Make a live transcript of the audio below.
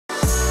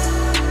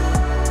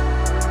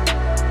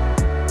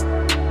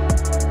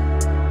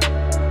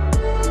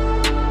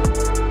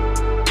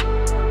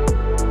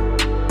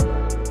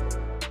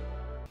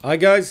Hi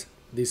guys,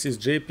 this is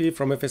JP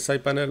from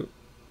FSiPanel.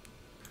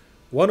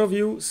 One of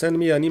you sent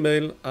me an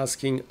email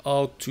asking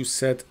how to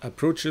set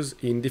approaches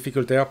in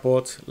difficult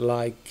airports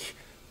like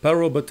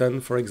PARO button,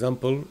 for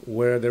example,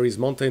 where there is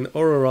mountain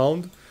all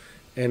around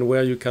and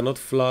where you cannot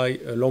fly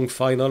a long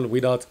final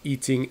without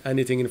eating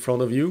anything in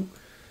front of you.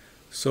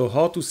 So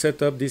how to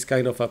set up this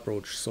kind of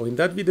approach. So in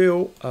that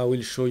video, I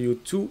will show you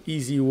two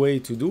easy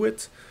ways to do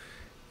it.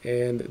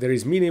 And there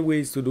is many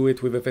ways to do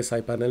it with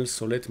FSiPanel.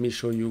 So let me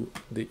show you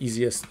the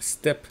easiest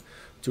step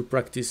to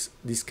practice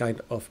this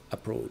kind of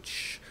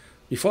approach.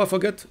 Before I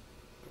forget,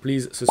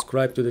 please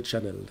subscribe to the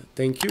channel.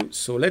 Thank you.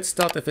 So let's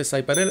start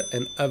FSiPanel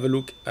and have a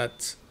look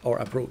at our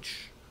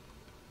approach.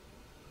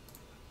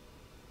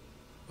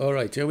 All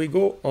right, here we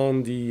go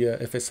on the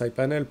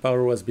FSiPanel.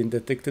 PARO has been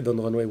detected on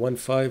runway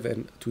 15,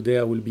 and today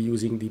I will be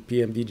using the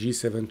PMDG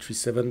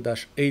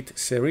 737-8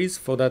 series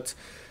for that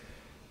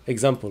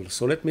example.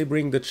 So let me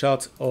bring the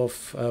chart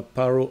of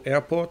PARO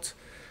Airport,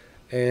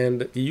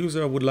 and the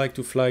user would like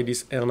to fly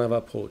this RNAV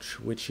approach,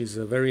 which is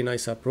a very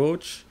nice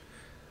approach,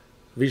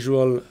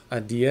 visual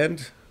at the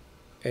end,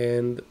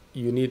 and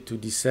you need to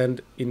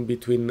descend in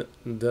between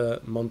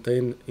the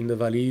mountain in the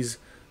valleys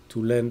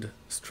to land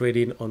straight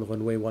in on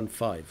runway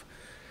 15.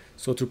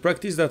 So to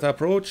practice that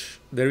approach,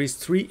 there is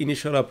three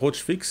initial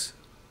approach fix.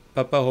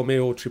 Papa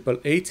Romeo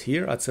 888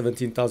 here at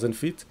 17,000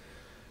 feet.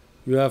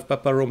 You have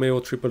Papa Romeo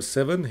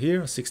 777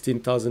 here,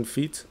 16,000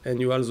 feet. And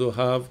you also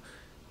have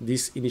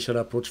this initial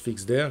approach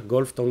fix there,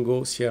 Golf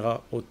Tango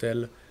Sierra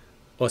Hotel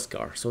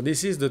Oscar. So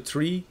this is the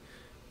three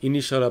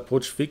initial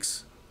approach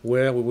fix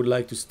where we would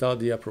like to start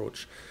the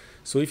approach.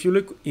 So if you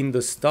look in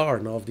the star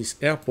now of this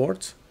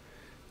airport,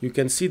 you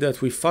can see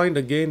that we find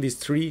again these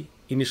three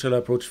initial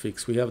approach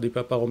fix. We have the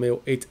Papa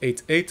Romeo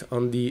 888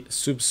 on the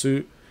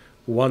Subsu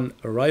 1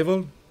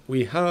 arrival.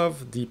 We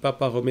have the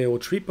Papa Romeo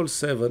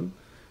 777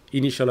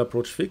 initial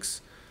approach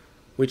fix,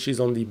 which is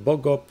on the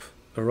Bogop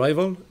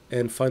arrival.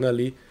 And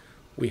finally,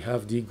 we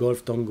have the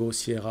Golf Tango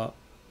Sierra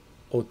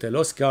Hotel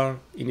Oscar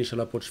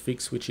initial approach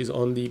fix, which is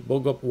on the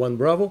Bogop 1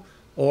 Bravo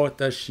or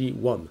Tashi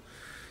 1.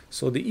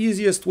 So the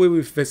easiest way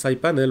with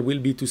FSiPanel will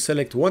be to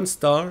select one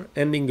star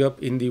ending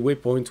up in the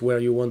waypoint where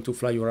you want to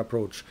fly your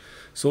approach.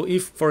 So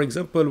if, for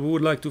example, we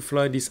would like to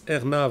fly this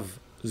RNAV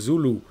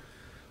Zulu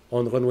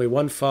on runway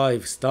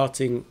 15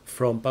 starting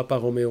from Papa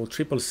Romeo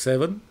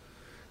 777,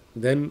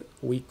 then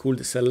we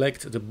could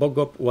select the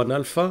Bogop 1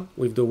 Alpha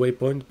with the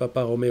waypoint Papa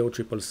Romeo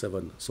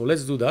 777. So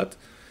let's do that.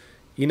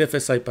 In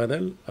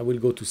FSiPanel, I will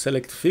go to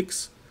select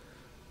fix,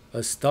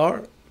 a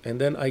star,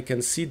 and then I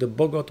can see the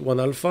Bogop 1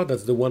 Alpha,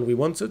 that's the one we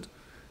wanted.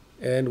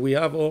 And we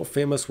have our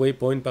famous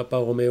waypoint Papa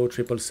Romeo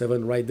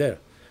 777 right there.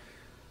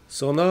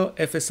 So now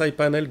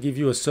FSiPanel gives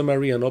you a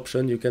summary and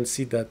option. You can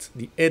see that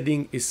the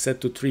heading is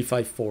set to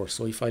 354.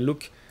 So if I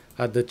look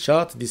at the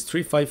chart, this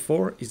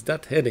 354 is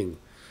that heading.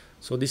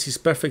 So this is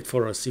perfect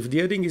for us. If the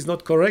heading is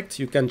not correct,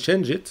 you can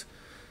change it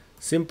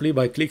simply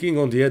by clicking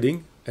on the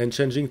heading and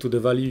changing to the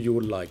value you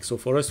would like. So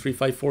for us,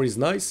 354 is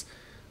nice.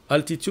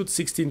 Altitude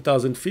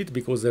 16,000 feet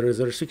because there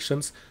is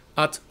restrictions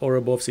at or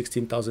above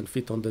 16,000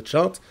 feet on the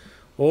chart.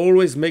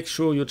 Always make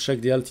sure you check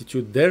the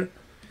altitude there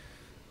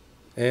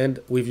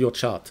and with your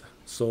chart.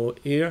 So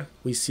here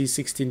we see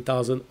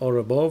 16,000 or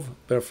above.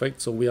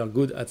 Perfect. So we are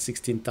good at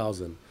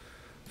 16,000.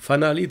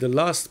 Finally, the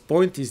last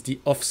point is the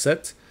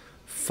offset,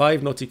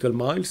 5 nautical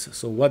miles.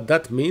 So what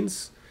that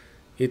means,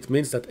 it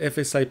means that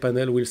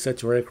FSiPanel will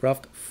set your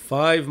aircraft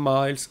 5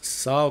 miles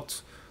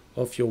south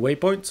of your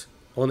waypoint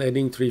on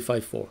heading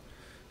 354.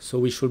 So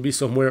we should be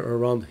somewhere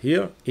around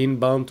here,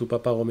 inbound to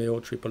Papa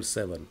Romeo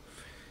 777.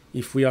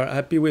 If we are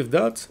happy with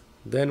that,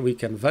 then we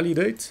can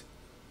validate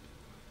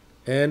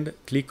and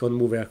click on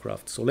move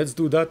aircraft. So let's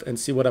do that and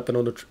see what happened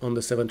on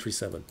the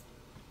 737.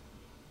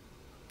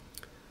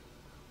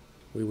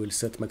 We will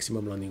set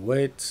maximum landing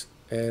weight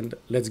and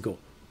let's go.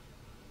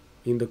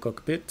 In the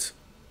cockpit.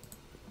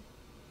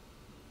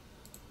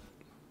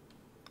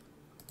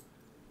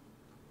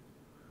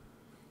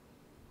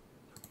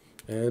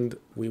 And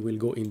we will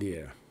go in the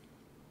air.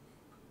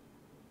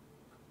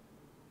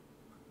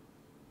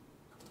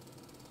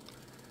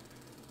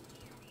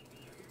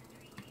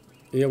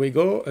 Here we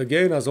go.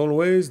 Again, as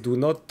always, do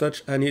not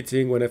touch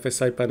anything when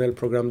FSiPanel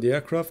program the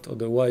aircraft,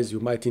 otherwise you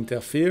might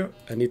interfere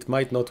and it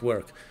might not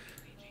work.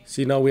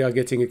 See, now we are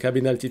getting a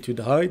cabin altitude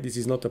high. This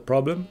is not a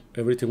problem.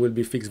 Everything will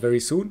be fixed very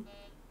soon.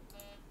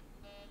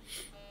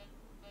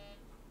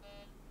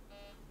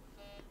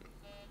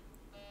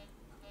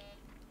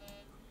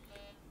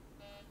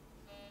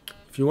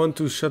 If you want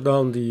to shut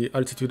down the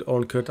altitude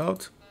horn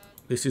cutout,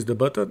 this is the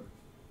button,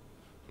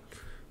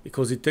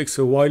 because it takes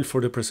a while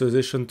for the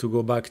pressurization to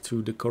go back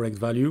to the correct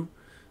value.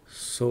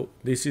 So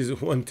this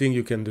is one thing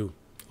you can do.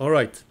 All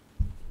right.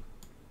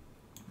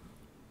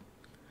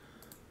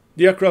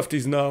 The aircraft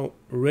is now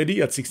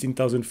ready at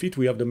 16,000 feet.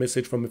 We have the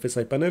message from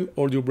FSiPanel.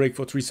 Hold your brake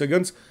for 3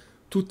 seconds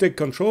to take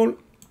control.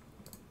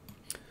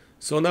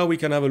 So now we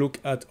can have a look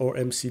at our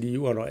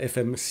MCDU or our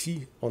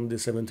FMC on the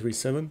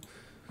 737.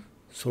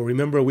 So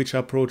remember which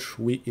approach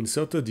we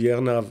inserted, the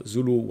RNAV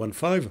Zulu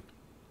 15.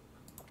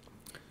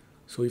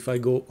 So if I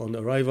go on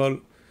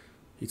arrival,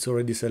 it's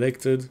already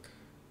selected.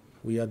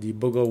 We had the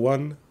Bogor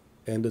 1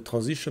 and the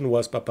transition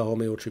was Papa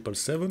Romeo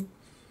 777.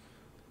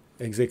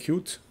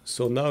 Execute.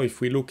 So now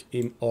if we look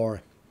in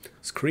our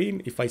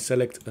screen, if I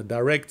select a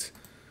direct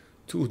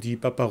to the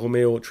Papa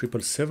Romeo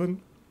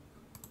 777,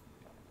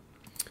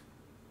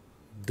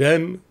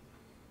 then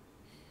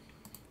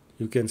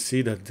you can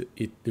see that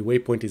the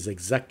waypoint is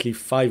exactly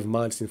 5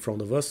 miles in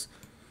front of us.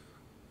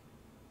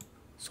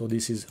 So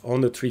this is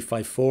on the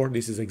 354.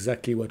 This is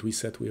exactly what we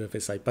set with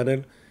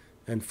FSiPanel.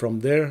 And from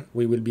there,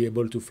 we will be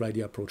able to fly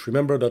the approach.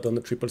 Remember that on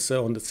the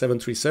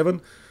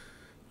 737,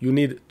 you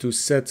need to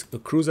set a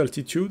cruise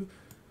altitude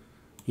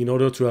in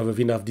order to have a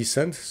VNAV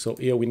descent. So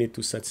here we need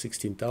to set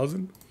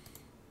 16,000.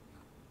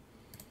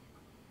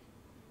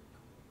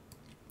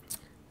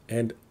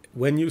 And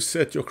when you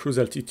set your cruise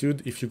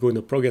altitude, if you go in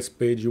the progress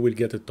page, you will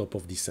get a top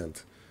of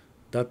descent.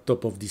 That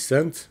top of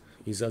descent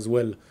is as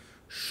well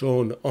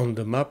shown on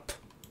the map.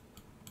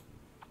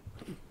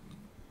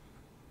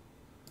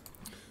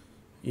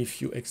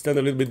 If you extend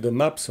a little bit the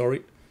map,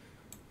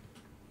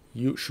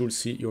 you should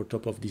see your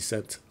top of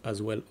descent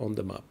as well on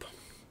the map.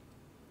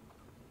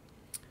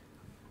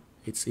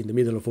 It's in the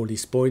middle of all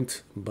these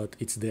points, but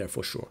it's there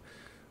for sure.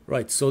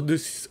 Right, so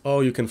this is how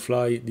you can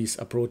fly this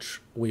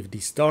approach with the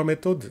star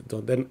method.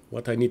 So then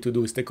what I need to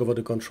do is take over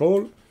the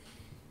control.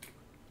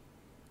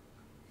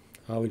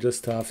 I will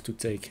just have to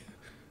take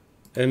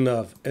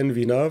NNAV and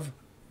VNAV.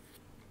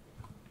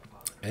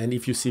 And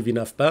if you see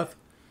VNAV path,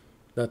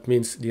 that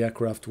means the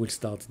aircraft will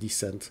start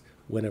descent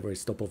whenever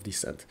it's top of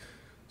descent.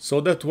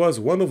 So that was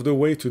one of the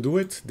ways to do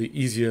it, the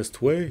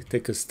easiest way.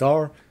 Take a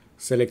star,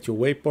 select your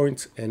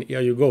waypoint, and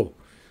here you go.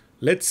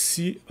 Let's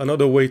see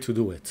another way to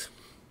do it.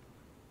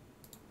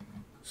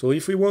 So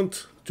if we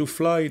want to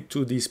fly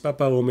to this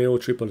Papa Romeo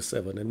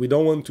 777 and we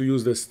don't want to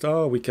use the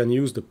star, we can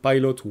use the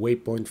Pilot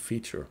Waypoint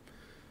feature.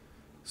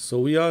 So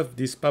we have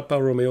this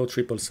Papa Romeo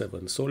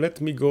 777. So let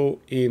me go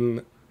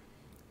in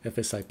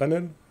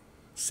FSiPanel,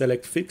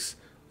 select Fix,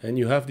 and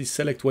you have this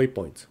Select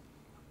Waypoint.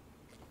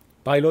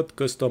 Pilot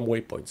Custom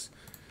Waypoints.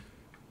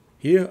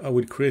 Here I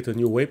will create a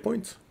new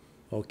waypoint.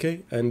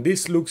 Okay, and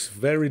this looks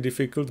very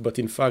difficult, but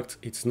in fact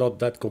it's not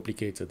that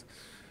complicated.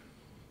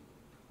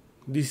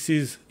 This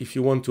is if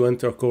you want to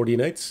enter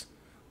coordinates,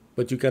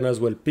 but you can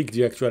as well pick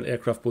the actual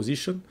aircraft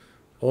position,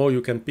 or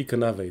you can pick a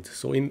nav aid.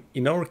 So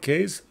in our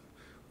case,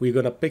 we're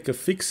gonna pick a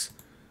fix,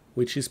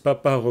 which is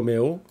Papa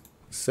Romeo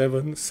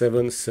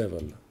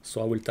 777.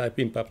 So I will type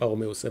in Papa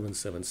Romeo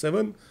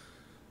 777,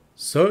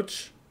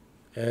 search,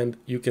 and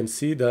you can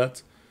see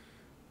that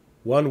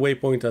one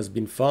waypoint has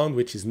been found,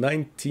 which is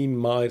 19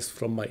 miles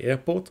from my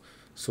airport.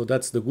 So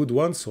that's the good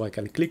one. So I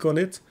can click on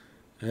it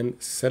and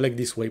select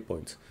this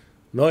waypoint.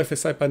 Now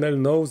FSiPanel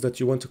knows that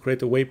you want to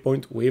create a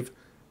waypoint with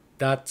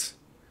that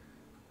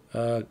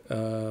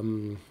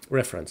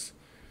reference.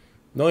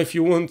 Now if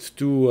you want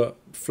to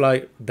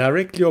fly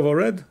directly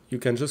overhead, you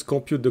can just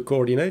compute the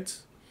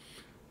coordinates.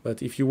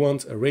 But if you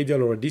want a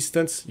radial or a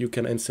distance, you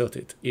can insert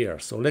it here.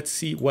 So let's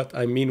see what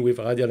I mean with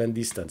radial and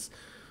distance.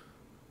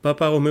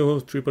 Papa Romeo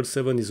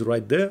 777 is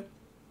right there.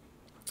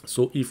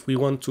 So if we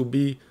want to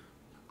be,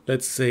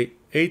 let's say,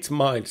 8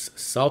 miles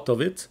south of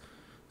it,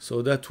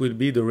 so that will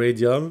be the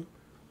radial,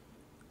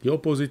 the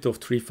opposite of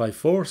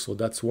 354, so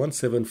that's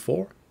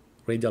 174,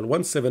 radial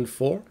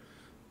 174.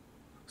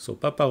 So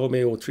Papa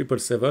Romeo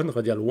 777,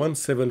 radial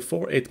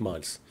 174, 8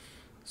 miles.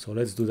 So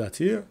let's do that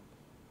here.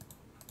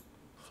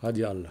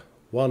 Radial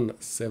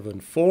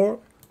 174,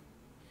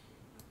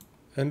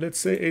 and let's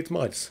say 8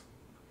 miles.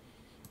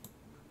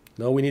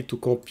 Now we need to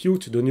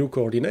compute the new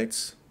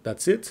coordinates.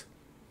 That's it.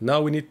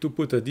 Now we need to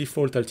put a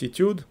default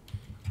altitude,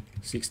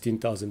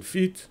 16,000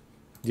 feet.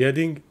 The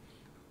heading,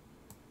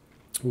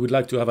 we would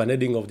like to have an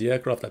heading of the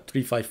aircraft at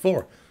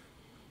 354,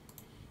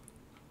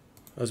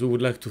 as we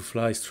would like to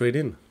fly straight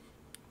in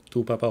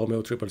to Papa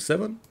Romeo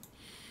 777.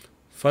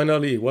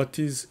 Finally, what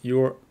is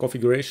your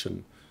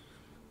configuration?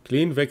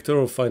 Clean, vector,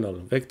 or final?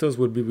 Vectors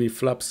will be with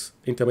flaps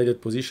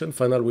intermediate position.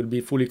 Final will be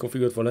fully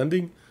configured for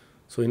landing.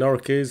 So in our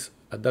case,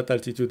 at that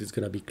altitude, it's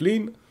going to be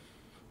clean.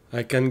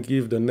 I can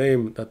give the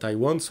name that I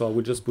want. So I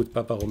will just put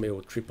Papa Romeo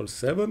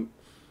 777.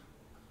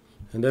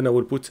 And then I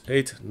will put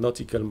 8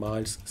 nautical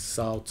miles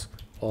south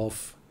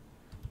of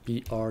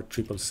PR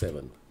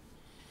 777.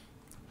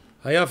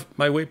 I have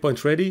my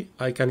waypoint ready.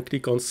 I can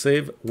click on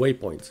Save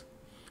Waypoint.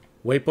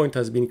 Waypoint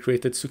has been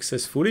created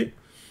successfully.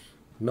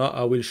 Now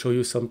I will show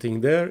you something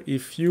there.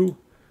 If you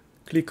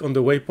click on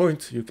the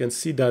waypoint, you can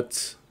see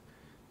that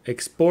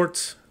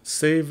Export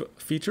Save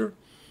feature.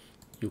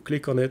 You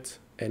click on it,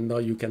 and now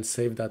you can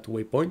save that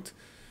waypoint.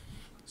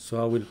 So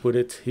I will put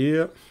it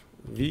here,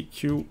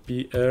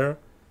 VQPR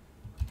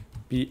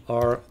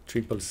PR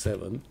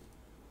 777,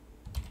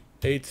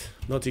 8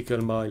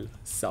 nautical mile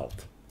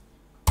south.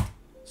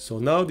 So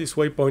now this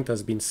waypoint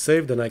has been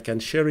saved, and I can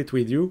share it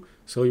with you.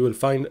 So you will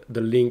find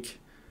the link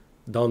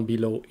down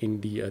below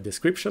in the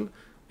description.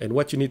 And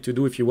what you need to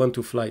do if you want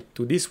to fly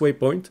to this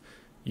waypoint,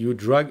 you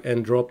drag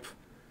and drop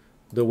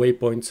the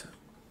waypoint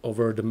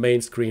over the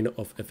main screen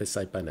of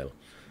FSiPanel.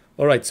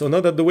 Alright, so now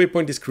that the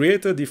waypoint is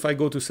created, if I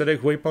go to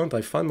select waypoint,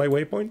 I find my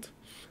waypoint.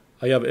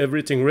 I have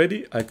everything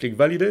ready. I click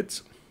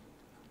validate,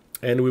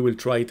 and we will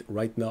try it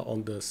right now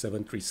on the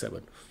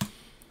 737.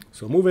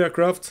 So move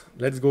aircraft,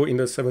 let's go in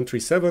the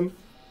 737,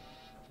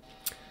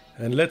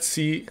 and let's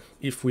see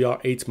if we are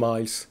 8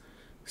 miles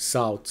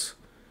south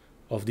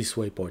of this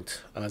waypoint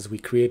as we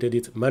created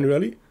it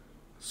manually.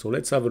 So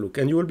let's have a look,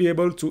 and you will be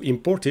able to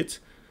import it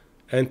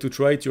and to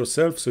try it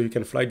yourself so you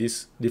can fly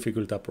this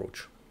difficult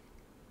approach.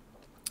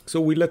 So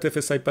we let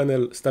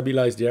FSiPanel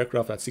stabilize the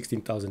aircraft at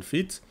 16,000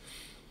 feet.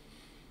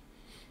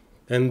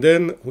 And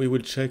then we will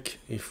check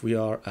if we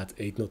are at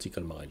 8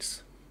 nautical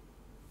miles.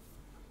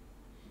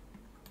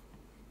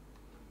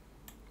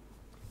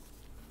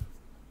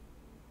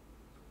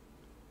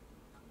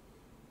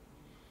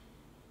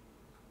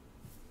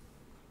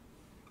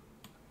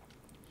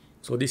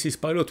 So this is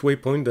Pilot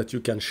Waypoint that you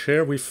can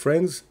share with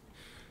friends.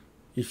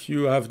 If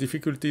you have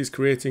difficulties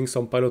creating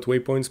some Pilot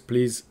Waypoints,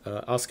 please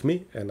ask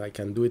me and I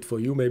can do it for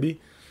you maybe.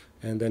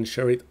 And then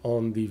share it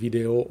on the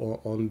video or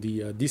on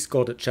the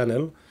Discord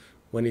channel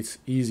when it's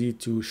easy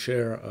to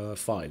share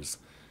files.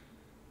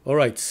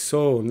 Alright,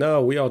 so now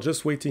we are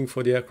just waiting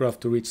for the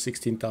aircraft to reach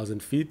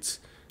 16,000 feet.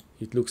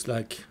 It looks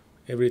like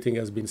everything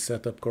has been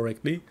set up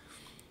correctly.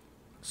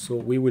 So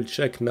we will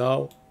check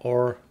now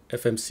our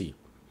FMC.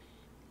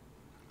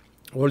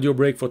 Hold your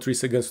brake for 3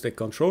 seconds to take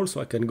control,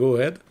 so I can go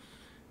ahead.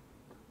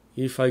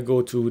 If I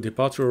go to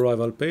departure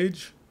arrival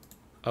page,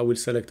 I will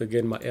select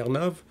again my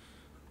RNAV,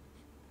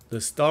 the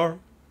star,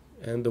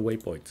 and the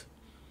waypoint.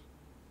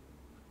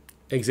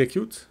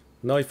 Execute.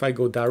 Now if I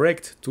go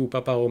direct to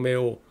Papa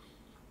Romeo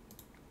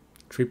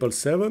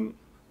 777,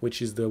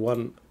 which is the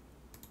one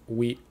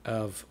we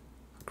have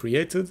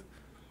created,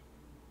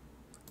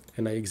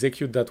 and I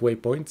execute that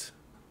waypoint,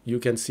 you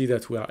can see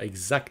that we are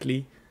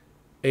exactly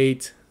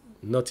 8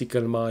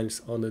 nautical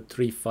miles on the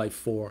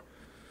 354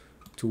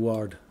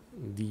 toward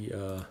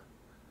the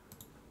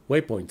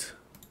waypoint.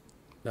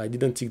 I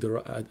didn't take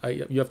the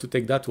you have to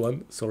take that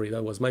one. Sorry,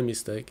 that was my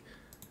mistake.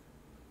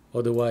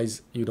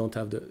 Otherwise, you don't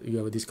have you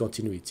have a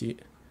discontinuity.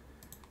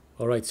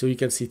 All right, so you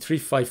can see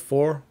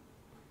 354,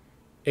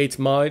 8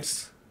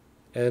 miles,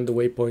 and the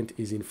waypoint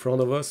is in front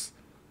of us.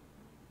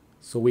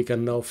 So we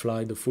can now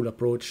fly the full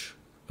approach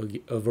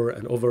over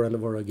and over and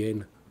over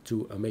again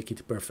to make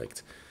it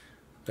perfect.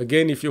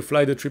 Again, if you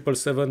fly the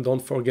 777, don't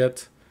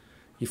forget,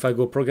 if I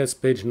go progress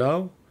page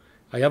now,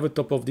 I have a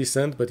top of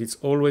descent, but it's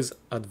always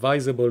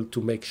advisable to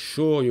make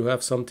sure you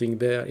have something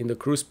there in the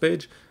cruise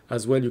page.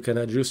 As well, you can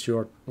adjust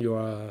your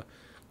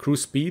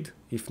cruise speed.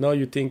 If now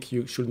you think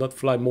you should not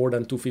fly more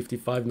than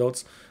 255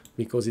 knots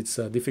because it's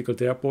a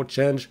difficult airport,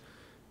 change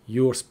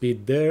your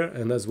speed there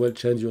and as well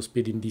change your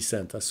speed in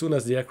descent. As soon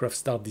as the aircraft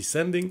starts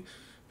descending,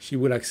 she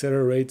will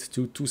accelerate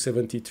to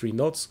 273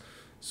 knots.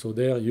 So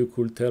there you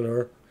could tell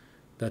her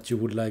that you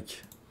would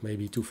like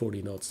maybe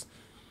 240 knots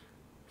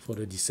for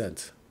the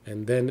descent.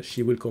 And then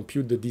she will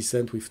compute the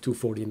descent with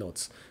 240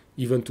 knots,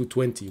 even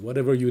 220,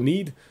 whatever you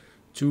need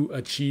to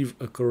achieve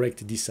a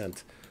correct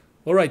descent.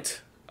 All right,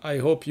 I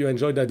hope you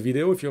enjoyed that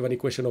video. If you have any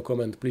question or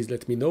comment, please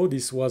let me know.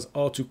 This was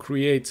how to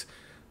create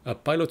a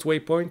pilot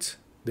waypoint.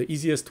 The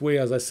easiest way,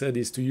 as I said,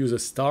 is to use a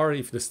star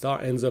if the star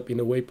ends up in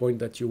a waypoint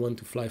that you want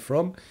to fly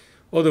from.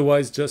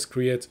 Otherwise, just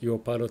create your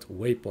pilot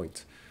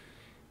waypoint.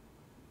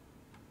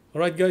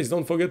 All right, guys,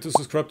 don't forget to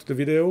subscribe to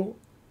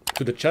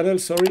the channel,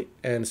 sorry,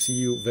 and see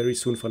you very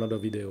soon for another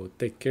video.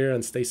 Take care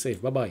and stay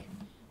safe. Bye-bye.